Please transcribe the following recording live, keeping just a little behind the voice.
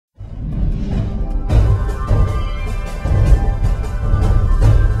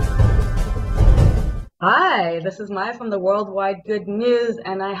Hi, this is Maya from the Worldwide Good News,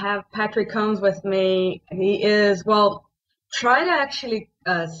 and I have Patrick Combs with me. He is, well, try to actually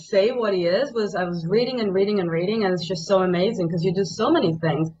say what he is. I was reading and reading and reading, and it's just so amazing because you do so many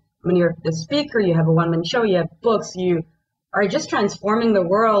things. I mean, you're a speaker, you have a one-man show, you have books, you are just transforming the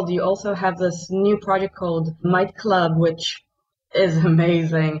world. You also have this new project called Might Club, which is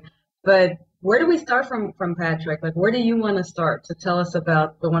amazing. But where do we start from Patrick? Like, where do you want to start to tell us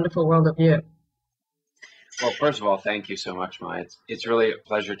about the wonderful world of you? Well, first of all, thank you so much, Maya. It's really a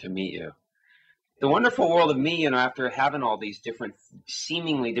pleasure to meet you. The wonderful world of me, after having all these different,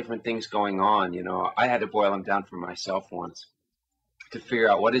 seemingly different things going on, I had to boil them down for myself once to figure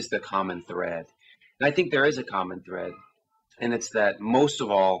out what is the common thread. And I think there is a common thread, and it's that most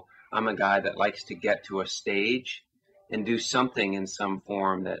of all, I'm a guy that likes to get to a stage and do something in some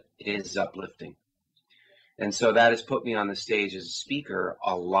form that is uplifting. And so that has put me on the stage as a speaker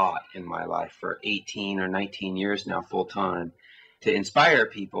a lot in my life for 18 or 19 years now, full time, to inspire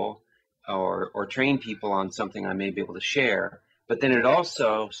people or train people on something I may be able to share. But then it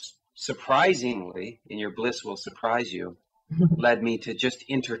also, surprisingly, and your bliss will surprise you, led me to just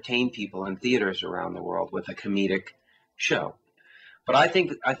entertain people in theaters around the world with a comedic show. But I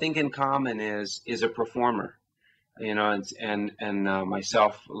think in common is a performer, and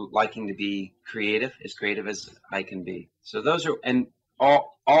myself liking to be as creative as I can be. So those are, and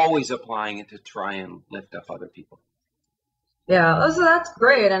always applying it to try and lift up other people. Yeah, so that's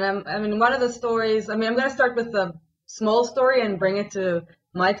great. And I mean, one of the stories, I mean, I'm going to start with a small story and bring it to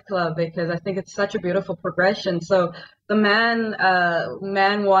Might Club because I think it's such a beautiful progression. So the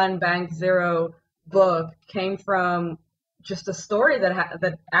Man One, Bank Zero book came from just a story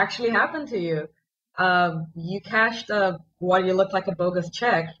that actually happened to you. You cashed what you looked like a bogus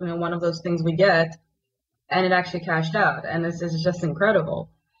check, one of those things we get, and it actually cashed out. And this is just incredible,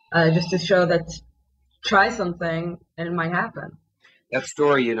 just to show that try something and it might happen. That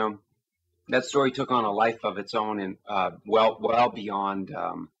story, that story took on a life of its own, and well beyond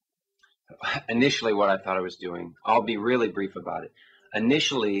initially what I thought I was doing. I'll be really brief about it.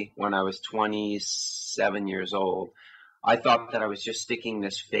 Initially, when I was 27 years old, I thought that I was just sticking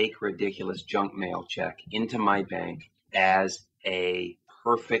this fake, ridiculous junk mail check into my bank as a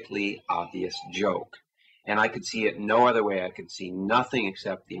perfectly obvious joke. And I could see it no other way. I could see nothing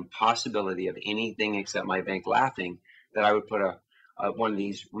except the impossibility of anything except my bank laughing that I would put one of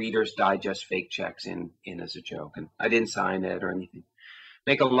these Reader's Digest fake checks in as a joke. And I didn't sign it or anything.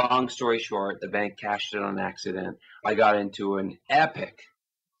 Make a long story short, the bank cashed it on accident. I got into an epic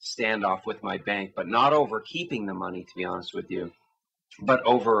standoff with my bank, but not over keeping the money, to be honest with you, but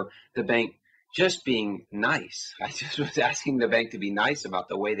over the bank just being nice. I just was asking the bank to be nice about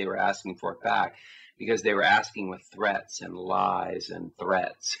the way they were asking for it back, because they were asking with threats and lies and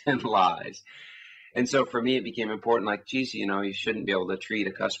threats and lies. And so for me, it became important, like, geez, you shouldn't be able to treat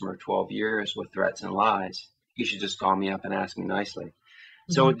a customer 12 years with threats and lies. You should just call me up and ask me nicely.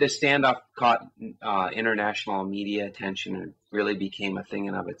 So the standoff caught international media attention and really became a thing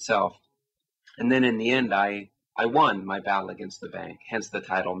in of itself. And then in the end, I won my battle against the bank, hence the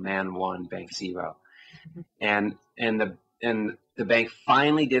title Man One, Bank Zero. And the bank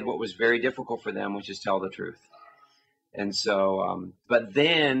finally did what was very difficult for them, which is tell the truth. And so, but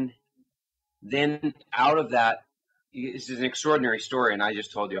then out of that, this is an extraordinary story, and I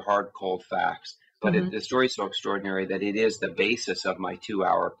just told you hard, cold facts. But the story is so extraordinary that it is the basis of my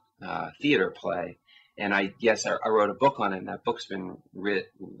 2-hour theater play. And I wrote a book on it, and that book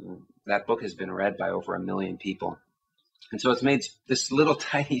has been read by over 1 million people. And so it's made this little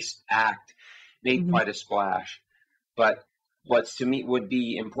tiny act made quite a splash. But what's to me would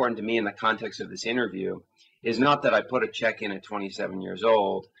be important to me in the context of this interview is not that I put a check in at 27 years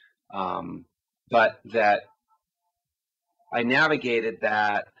old, but that I navigated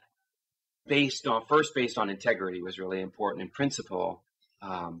that based on integrity was really important in principle.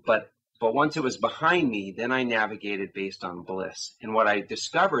 But once it was behind me, then I navigated based on bliss. And what I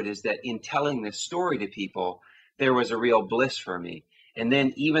discovered is that in telling this story to people, there was a real bliss for me. And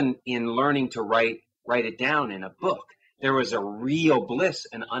then even in learning to write it down in a book, there was a real bliss,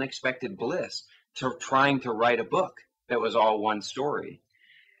 an unexpected bliss to trying to write a book that was all one story.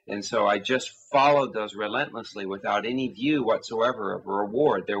 And so I just followed those relentlessly without any view whatsoever of a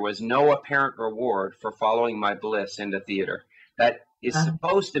reward. There was no apparent reward for following my bliss into theater. That is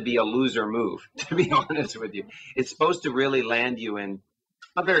supposed to be a loser move, to be honest with you. It's supposed to really land you in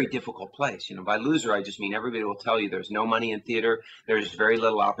a very difficult place. By loser, I just mean everybody will tell you there's no money in theater, there's very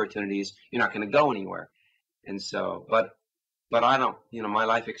little opportunities, you're not going to go anywhere. And so, but I don't, my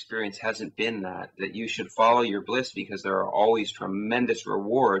life experience hasn't been that you should follow your bliss, because there are always tremendous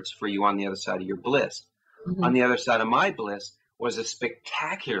rewards for you on the other side of your bliss. on the other side of my bliss was a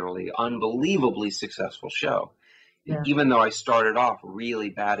spectacularly, unbelievably successful show. Yeah. Even though I started off really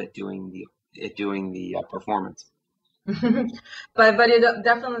bad at doing the performance. But you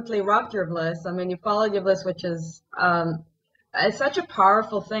definitely rocked your bliss. I mean, you followed your bliss, which is it's such a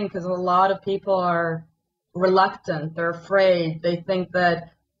powerful thing because a lot of people are reluctant. They're afraid. They think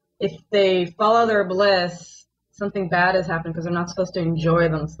that if they follow their bliss, something bad has happened because they're not supposed to enjoy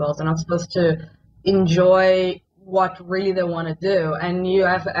themselves. They're not supposed to enjoy what really they want to do. And you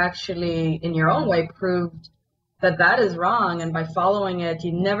have actually, in your own way, proved that that is wrong. And by following it,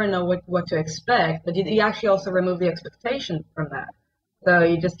 you never know what to expect. But you actually also remove the expectation from that. So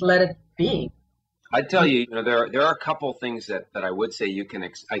you just let it be. I'd tell you, there are a couple things that I would say you can.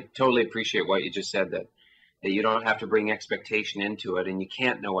 I totally appreciate what you just said, that you don't have to bring expectation into it, and you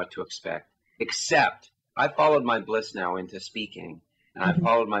can't know what to expect. Except I followed my bliss now into speaking, and I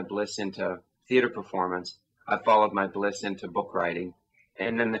followed my bliss into theater performance. I followed my bliss into book writing,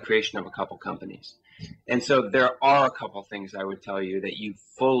 and then the creation of a couple companies. And so there are a couple things I would tell you that you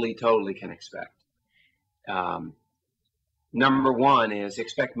totally can expect. Number one is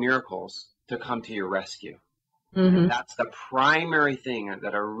expect miracles to come to your rescue. And that's the primary thing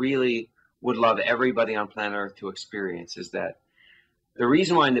that I really would love everybody on planet Earth to experience, is that the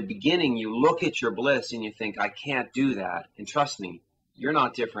reason why in the beginning you look at your bliss and you think, I can't do that. And trust me, you're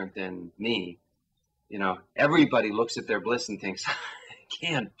not different than me. Everybody looks at their bliss and thinks, I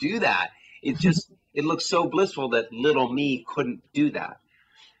can't do that. It looks so blissful that little me couldn't do that.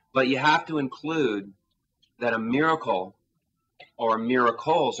 But you have to include that a miracle or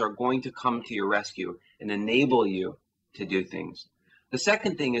miracles are going to come to your rescue and enable you to do things. The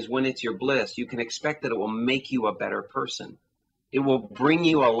second thing is, when it's your bliss, you can expect that it will make you a better person. It will bring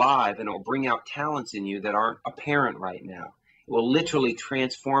you alive, and it will bring out talents in you that aren't apparent right now. It will literally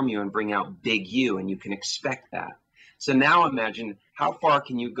transform you and bring out big you, and you can expect that. So now imagine how far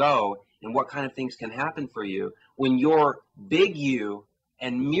can you go and what kind of things can happen for you when your big you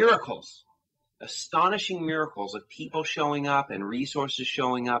and miracles, astonishing miracles of people showing up and resources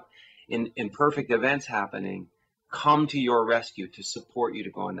showing up in perfect events happening, come to your rescue to support you to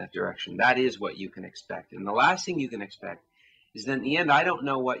go in that direction. That is what you can expect. And the last thing you can expect is that in the end, I don't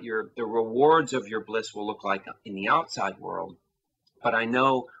know what the rewards of your bliss will look like in the outside world, but I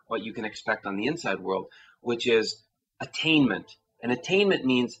know what you can expect on the inside world, which is attainment. And attainment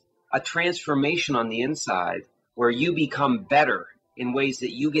means a transformation on the inside where you become better in ways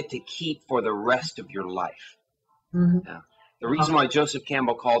that you get to keep for the rest of your life. Now, the reason why Joseph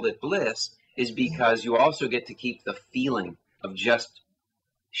Campbell called it bliss is because you also get to keep the feeling of just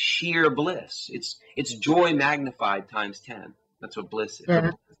sheer bliss. It's joy magnified times 10. That's what bliss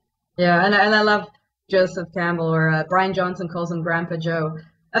is. Yeah, and I love Joseph Campbell, or Brian Johnson calls him Grandpa Joe.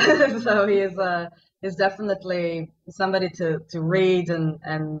 So he's definitely somebody to read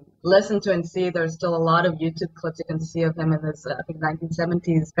and listen to and see. There's still a lot of YouTube clips you can see of him in this, I think,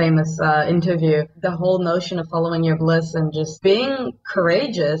 1970s famous interview. The whole notion of following your bliss and just being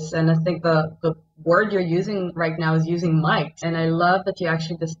courageous. And I think the word you're using right now is using might. And I love that you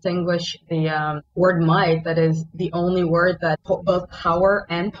actually distinguish the word might. That is the only word that both power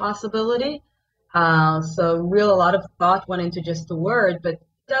and possibility. So a lot of thought went into just the word, but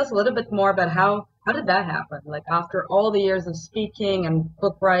tell us a little bit more about how did that happen? Like, after all the years of speaking and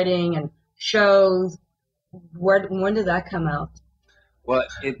book writing and shows, when did that come out? Well,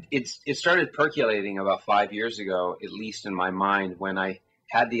 it started percolating about 5 years ago, at least in my mind, when I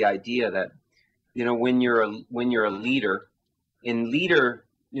had the idea that, when you're a leader,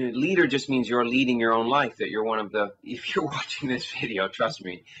 leader just means you're leading your own life. That you're one of the. If you're watching this video, trust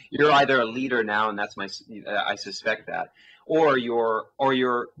me, you're either a leader now, and that's I suspect that, or you're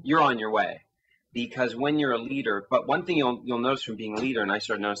on your way. Because when you're a leader, but one thing you'll notice from being a leader, and I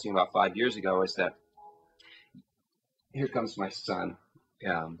started noticing about 5 years ago, is that here comes my son.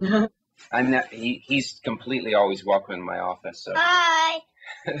 He's completely always welcome in my office. So. Hi.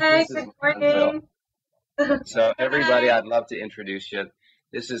 Hey, good morning. So everybody, I'd love to introduce you.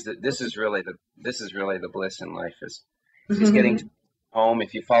 This is really the bliss in life, is getting to home.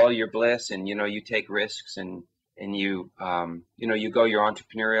 If you follow your bliss and you take risks and you go your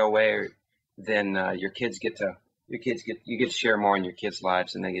entrepreneurial way, then you get to share more in your kids'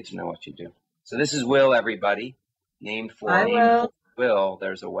 lives, and they get to know what you do. So this is Will, everybody, named for Will.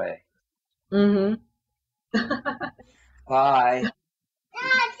 There's a way. Bye.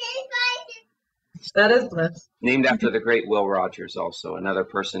 That is bliss. Named after the great Will Rogers, also another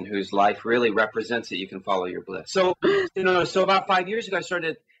person whose life really represents that you can follow your bliss. So, so about 5 years ago, I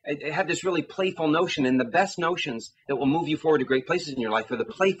started it had this really playful notion, and the best notions that will move you forward to great places in your life are the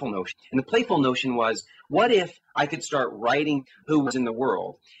playful notion. And the playful notion was, what if I could start writing who was in the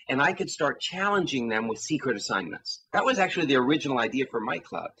world, and I could start challenging them with secret assignments? That was actually the original idea for Might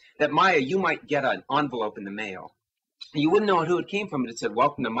Club, that Maya, you might get an envelope in the mail. You wouldn't know who it came from, but it said,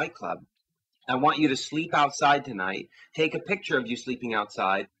 welcome to Might Club. I want you to sleep outside tonight, take a picture of you sleeping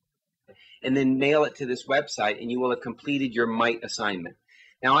outside, and then mail it to this website, and you will have completed your Might assignment.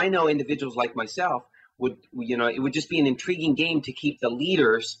 Now, I know individuals like myself would, it would just be an intriguing game to keep the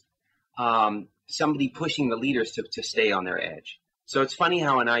leaders, somebody pushing the leaders to stay on their edge. So it's funny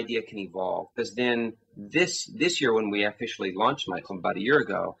how an idea can evolve, because then this year, when we officially launched Might Club about a year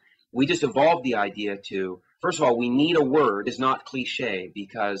ago, we just evolved the idea to, first of all, we need a word. It's not cliche,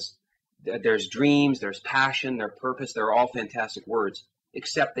 because there's dreams, there's passion, there's purpose. They're all fantastic words,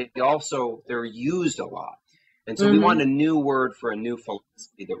 except they're used a lot. And so we wanted a new word for a new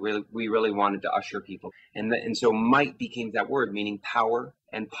philosophy that we really wanted to usher people. And so might became that word, meaning power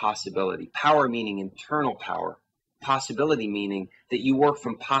and possibility. Power meaning internal power. Possibility meaning that you work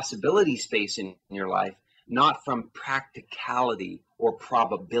from possibility space in your life, not from practicality or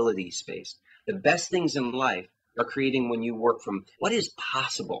probability space. The best things in life are creating when you work from what is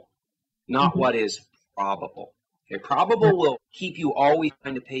possible, not what is probable. Okay, probable will keep you always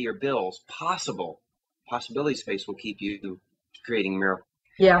trying to pay your bills. Possibility space will keep you creating miracles.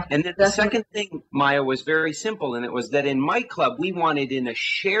 Yeah. And then the second thing, Maya, was very simple, and it was that in Might Club, we wanted in a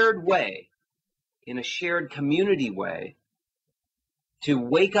shared way, in a shared community way, to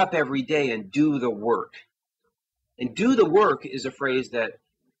wake up every day and do the work. And do the work is a phrase that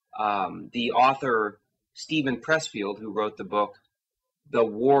the author Stephen Pressfield, who wrote the book The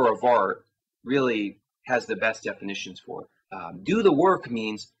War of Art, really has the best definitions for it. Do the work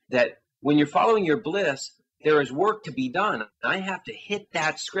means that when you're following your bliss, there is work to be done. I have to hit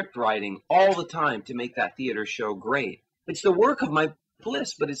that script writing all the time to make that theater show great. It's the work of my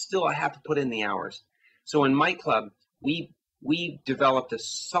bliss, but it's still, I have to put in the hours. So in Might Club, we developed a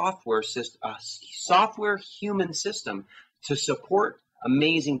software human system to support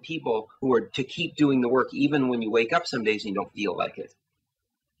amazing people who are to keep doing the work, even when you wake up some days and you don't feel like it.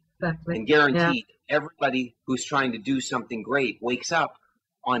 Exactly. And guaranteed, everybody who's trying to do something great wakes up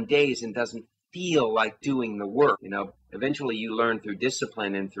on days and doesn't feel like doing the work. Eventually you learn through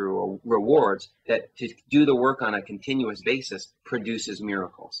discipline and through rewards that to do the work on a continuous basis produces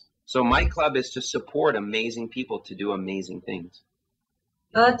miracles. So Might Club is to support amazing people to do amazing things.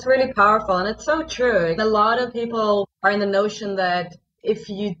 That's really powerful, and it's so true. A lot of people are in the notion that if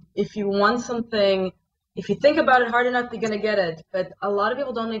you want something, if you think about it hard enough, you're going to get it. But a lot of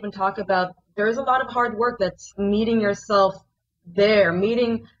people don't even talk about, there's a lot of hard work that's meeting yourself there.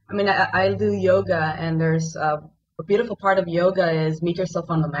 I do yoga, and there's a beautiful part of yoga is meet yourself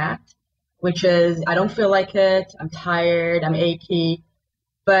on the mat, which is, I don't feel like it, I'm tired, I'm achy.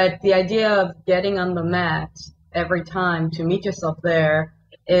 But the idea of getting on the mat every time to meet yourself there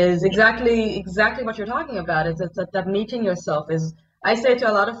is exactly what you're talking about. It's that meeting yourself is, I say to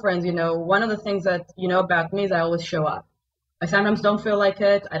a lot of friends, one of the things that about me is I always show up. I sometimes don't feel like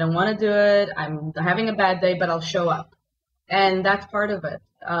it. I don't want to do it. I'm having a bad day, but I'll show up. And that's part of it.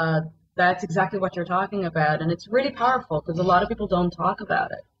 That's exactly what you're talking about. And it's really powerful because a lot of people don't talk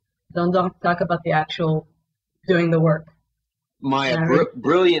about it. Don't talk about the actual doing the work. Maya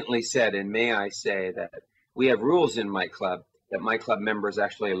brilliantly said, and may I say that we have rules in Might Club that Might Club members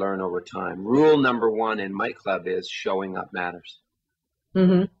actually learn over time. Rule number 1 in Might Club is showing up matters.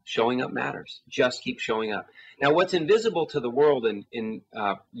 Showing up matters. Just keep showing up. Now, what's invisible to the world, and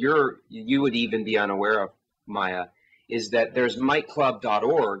you would even be unaware of, Maya, is that there's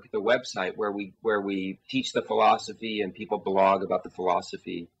mightclub.org, the website where we teach the philosophy and people blog about the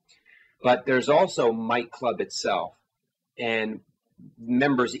philosophy. But there's also Might Club itself. And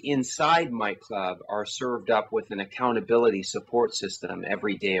members inside Might Club are served up with an accountability support system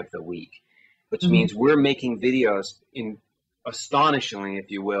every day of the week, which means we're making videos in astonishingly, if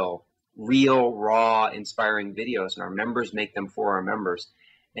you will, real, raw, inspiring videos, and our members make them for our members.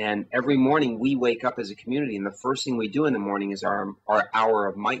 And every morning we wake up as a community, and the first thing we do in the morning is our hour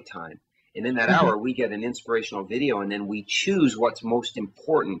of Might time. And in that hour, we get an inspirational video, and then we choose what's most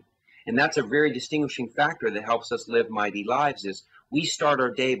important. And that's a very distinguishing factor that helps us live mighty lives is we start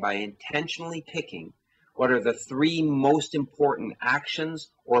our day by intentionally picking what are the 3 most important actions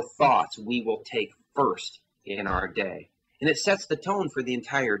or thoughts we will take first in our day. And it sets the tone for the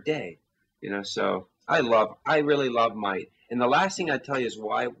entire day. So I really love Might. And the last thing I'd tell you is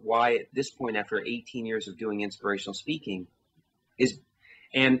why at this point, after 18 years of doing inspirational speaking is,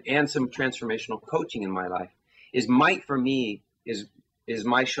 and some transformational coaching in my life, is Might for me is is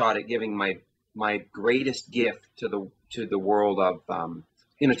my shot at giving my greatest gift to the world of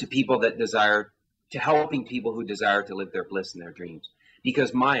to people that desire, to helping people who desire to live their bliss and their dreams.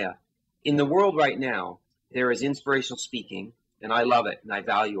 Because Maya, in the world right now, there is inspirational speaking, and I love it, and I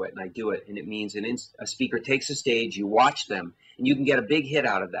value it, and I do it, and it means a speaker takes a stage, you watch them, and you can get a big hit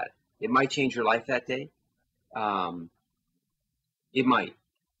out of that. It might change your life that day. It might.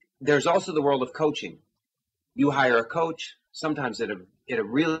 There's also the world of coaching. You hire a coach, sometimes at a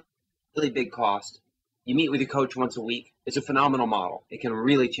really, really big cost. You meet with your coach once a week. It's a phenomenal model. It can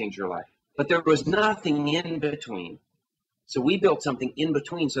really change your life. But there was nothing in between. So we built something in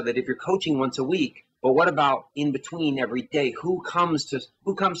between so that if you're coaching once a week, but what about in between every day? Who comes to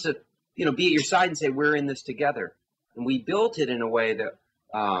be at your side and say, we're in this together? And we built it in a way that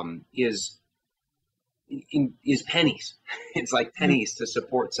is pennies. It's like pennies to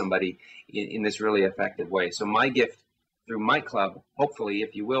support somebody in this really effective way. So my gift through my club, hopefully,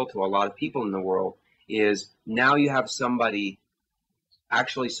 if you will, to a lot of people in the world, is now you have somebody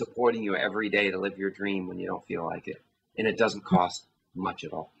actually supporting you every day to live your dream when you don't feel like it. And it doesn't cost much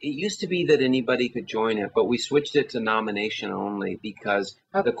at all. It used to be that anybody could join it, but we switched it to nomination only because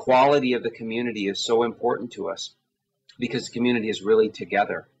the quality of the community is so important to us, because the community is really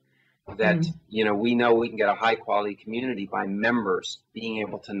together. That, we know we can get a high quality community by members being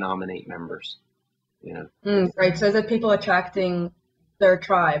able to nominate members. Right. So that people attracting their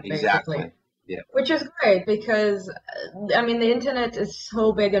tribe, basically. Exactly. Yeah. Which is great because, the internet is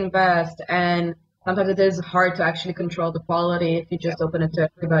so big and vast, and sometimes it is hard to actually control the quality if you just open it to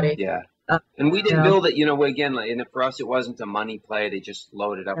everybody. Yeah. And we didn't build it, again, and for us, it wasn't a money play. They just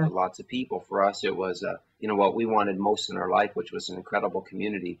loaded up with lots of people. For us, it was, what we wanted most in our life, which was an incredible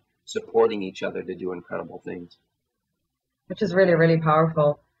community supporting each other to do incredible things. Which is really, really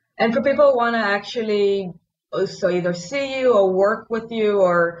powerful. And for people who want to actually either see you or work with you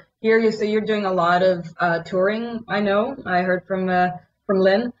or hear you, so you're doing a lot of touring, I know. I heard from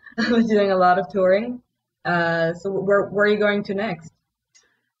Lynn was doing a lot of touring. So where are you going to next?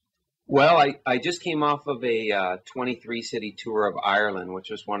 Well, I just came off of a 23-city tour of Ireland, which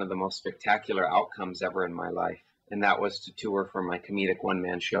was one of the most spectacular outcomes ever in my life. And that was to tour for my comedic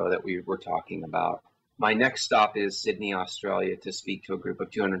one-man show that we were talking about. My next stop is Sydney, Australia, to speak to a group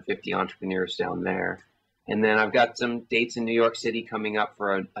of 250 entrepreneurs down there. And then I've got some dates in New York City coming up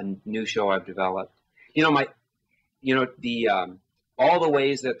for a new show I've developed. All the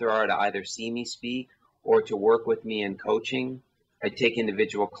ways that there are to either see me speak or to work with me in coaching. I take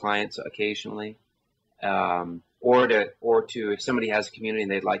individual clients occasionally, or to if somebody has a community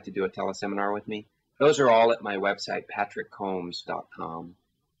and they'd like to do a teleseminar with me. Those are all at my website, patrickcombs.com.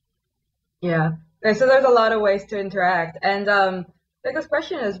 Yeah. So there's a lot of ways to interact. And the biggest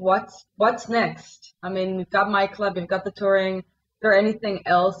question is what's next? We've got my club, we've got the touring. Is there anything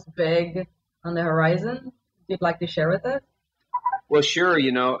else big on the horizon you'd like to share with us? Well, sure.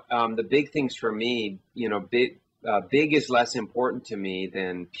 The big things for me, big is less important to me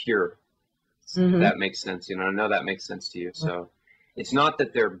than pure. That makes sense. I know that makes sense to you. So it's not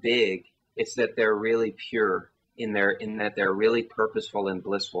that they're big. It's that they're really pure in that they're really purposeful and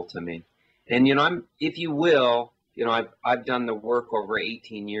blissful to me. And, if you will, I've done the work over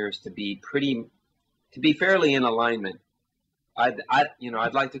 18 years to be fairly in alignment. I'd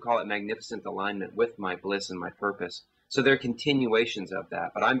like to call it magnificent alignment with my bliss and my purpose. So there are continuations of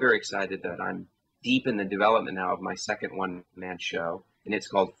that, but I'm very excited that I'm deep in the development now of my second one-man show, and it's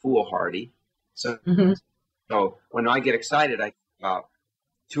called Foolhardy. So when I get excited, I think about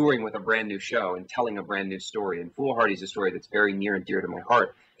touring with a brand new show and telling a brand new story. And Foolhardy is a story that's very near and dear to my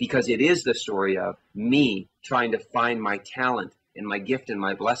heart because it is the story of me trying to find my talent and my gift and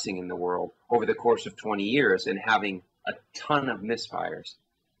my blessing in the world over the course of 20 years and having a ton of misfires.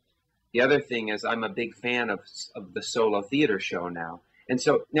 The other thing is I'm a big fan of the solo theater show now. And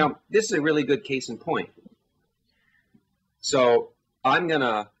so now this is a really good case in point. So I'm going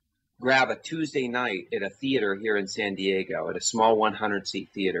to grab a Tuesday night at a theater here in San Diego, at a small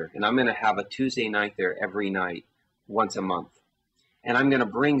 100-seat theater. And I'm going to have a Tuesday night there every night, once a month. And I'm going to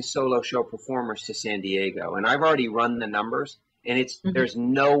bring solo show performers to San Diego. And I've already run the numbers, and there's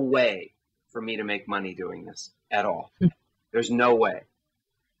no way for me to make money doing this at all. There's no way.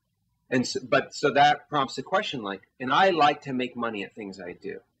 And so that prompts a question and I like to make money at things I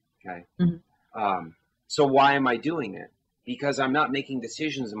do. Okay. So why am I doing it? Because I'm not making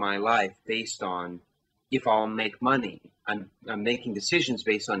decisions in my life based on if I'll make money. I'm making decisions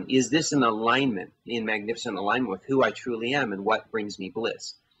based on, is this in alignment, in magnificent alignment with who I truly am and what brings me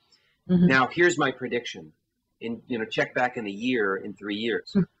bliss? Now, here's my prediction. Check back in a year, in 3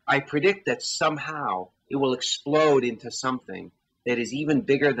 years. I predict that somehow it will explode into something that is even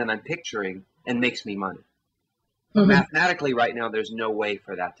bigger than I'm picturing and makes me money. But Hmm. mathematically right now, there's no way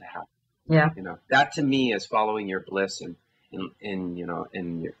for that to happen. Yeah. You know, that to me is following your bliss in you know,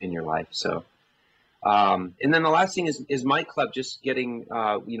 in your life. So, and then the last thing is my club just getting,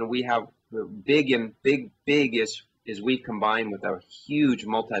 you know, we have big is we've combined with a huge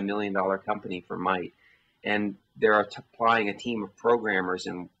multi-million-dollar company for Might, and they're applying a team of programmers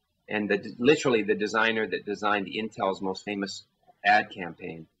and literally the designer that designed Intel's most famous ad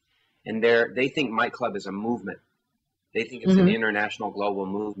campaign, and they think Might Club is a movement. They think it's an Hmm. international global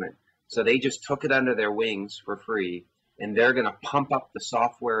movement. So they just took it under their wings for free, and they're going to pump up the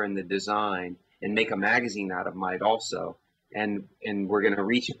software and the design and make a magazine out of Might also. And we're going to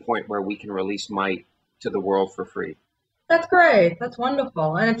reach a point where we can release Might to the world for free. That's great. That's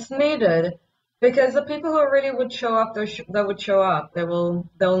wonderful, and it's needed because the people who really would show up, that would show up.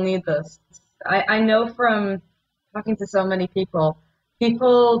 They'll need this. I know from talking to so many people,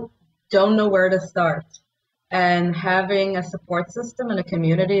 people don't know where to start, and having a support system and a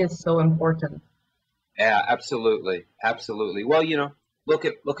community is so important. Yeah, absolutely, absolutely. Well, you know, look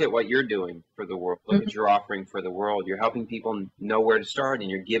at what you're doing for the world. Look Mhm. at your offering for the world. You're helping people know where to start, and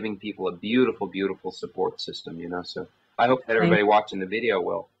you're giving people a beautiful, beautiful support system. You know, so I hope that Thank everybody watching the video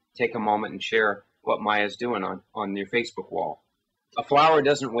will take a moment and share what Maya's doing on your Facebook wall. A flower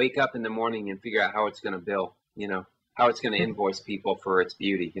doesn't wake up in the morning and figure out how it's going to bill. You know, how it's going to invoice people for its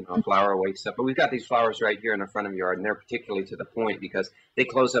beauty. You know, a flower wakes up, but we've got these flowers right here in the front of your yard, and they're particularly to the point because they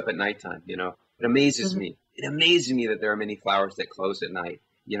close up at nighttime. You know, it amazes Mhm. me. It amazes me that there are many flowers that close at night.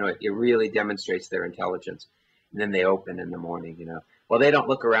 You know, it really demonstrates their intelligence. And then they open in the morning, you know. Well, they don't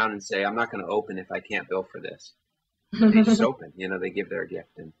look around and say, I'm not going to open if I can't bill for this. They just open, you know, they give their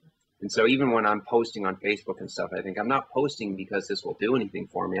gift. And so even when I'm posting on Facebook and stuff, I think I'm not posting because this will do anything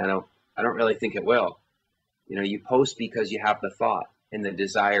for me. I don't really think it will. You know, you post because you have the thought and the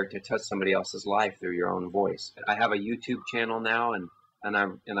desire to touch somebody else's life through your own voice. I have a YouTube channel now, and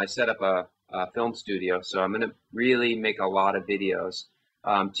I set up a film studio, so I'm going to really make a lot of videos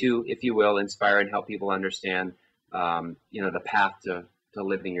to, if you will, inspire and help people understand, you know, the path to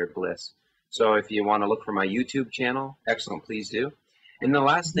living your bliss. So if you want to look for my YouTube channel, excellent, please do. And the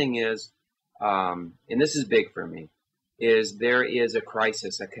last thing is, and this is big for me, is there is a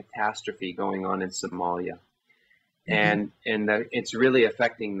crisis, a catastrophe going on in Somalia, Mhm. and that it's really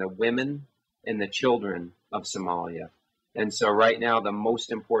affecting the women and the children of Somalia. And so right now, the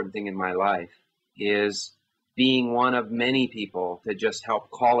most important thing in my life is being one of many people to just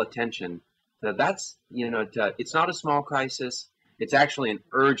help call attention to that's, you know, it's not a small crisis. It's actually an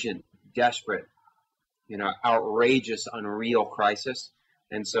urgent, desperate, you know, outrageous, unreal crisis.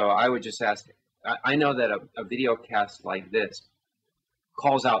 And so I would just ask, I know that a video cast like this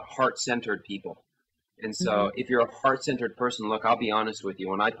calls out heart-centered people. And so Mhm. if you're a heart-centered person, look, I'll be honest with you.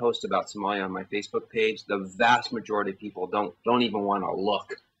 When I post about Somalia on my Facebook page, the vast majority of people don't even want to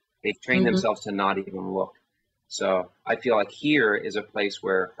look. They've trained Mhm. themselves to not even look. So I feel like here is a place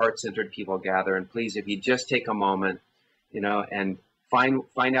where heart-centered people gather. And please, if you just take a moment, you know, and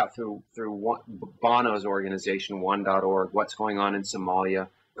find out through Bono's organization, one.org, what's going on in Somalia.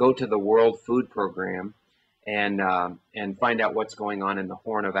 Go to the World Food Program and find out what's going on in the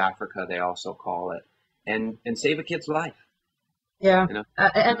Horn of Africa, they also call it, and save a kid's life. Yeah, You know,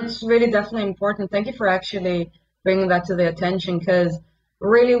 and it's really definitely important. Thank you for actually bringing that to the attention because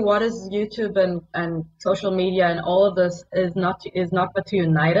really, what is YouTube and social media and all of this is not but to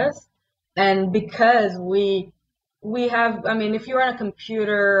unite us. And because we have, I mean, if you're on a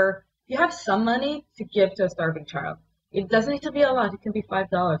computer, you have some money to give to a starving child. It doesn't need to be a lot. It can be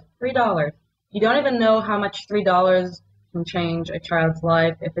 $5, $3. You don't even know how much $3 can change a child's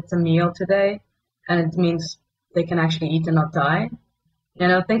life if it's a meal today, and it means they can actually eat and not die. You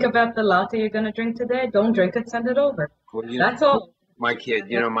know, think about the latte you're going to drink today. Don't drink it, send it over. well, you That's all. my kid,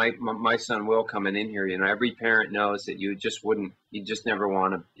 you Yeah. know, my son Will coming in here, you know, every parent knows that you just never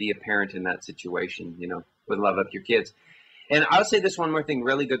want to be a parent in that situation, you know, with love of your kids. And I'll say this one more thing,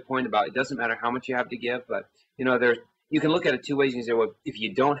 really good point about it doesn't matter how much you have to give, but you know, you can look at it two ways. You can say, well, if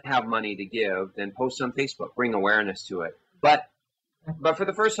you don't have money to give, then post on Facebook, bring awareness to it. But for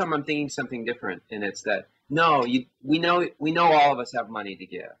the first time, I'm thinking something different, and it's that no, we know all of us have money to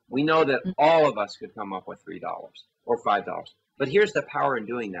give. We know that all of us could come up with $3 or $5. But here's the power in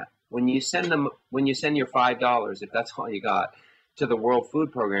doing that. When you send your $5, if that's all you got, to the World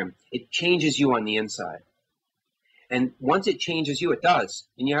Food Program, it changes you on the inside. And once it changes you, it does.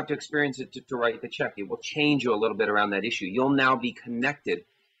 And you have to experience it to write the check. It will change you a little bit around that issue. You'll now be connected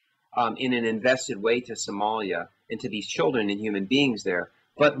in an invested way to Somalia and to these children and human beings there.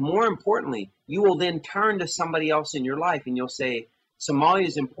 But more importantly, you will then turn to somebody else in your life and you'll say, Somalia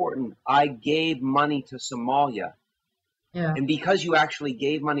is important. I gave money to Somalia. Yeah. And because you actually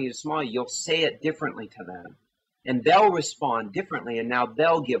gave money to Somalia, you'll say it differently to them. And they'll respond differently, and now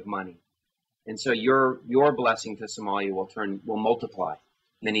they'll give money. And so your blessing to Somalia will multiply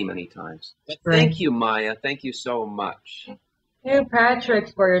many, many times. But thank you, Maya. Thank you so much. Thank you,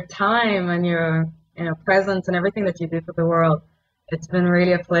 Patrick, for your time and your presence and everything that you do for the world. It's been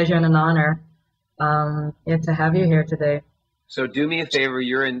really a pleasure and an honor to have you here today. So do me a favor.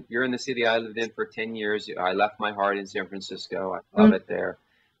 You're in the city I lived in for 10 years. I left my heart in San Francisco. I love it there.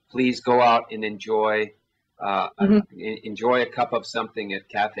 Please go out and enjoy a cup of something at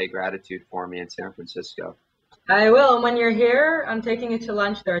Cafe Gratitude for me in San Francisco. I will. And when you're here, I'm taking you to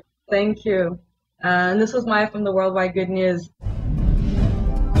lunch there. Thank you. And this was Maya from the Worldwide Good News.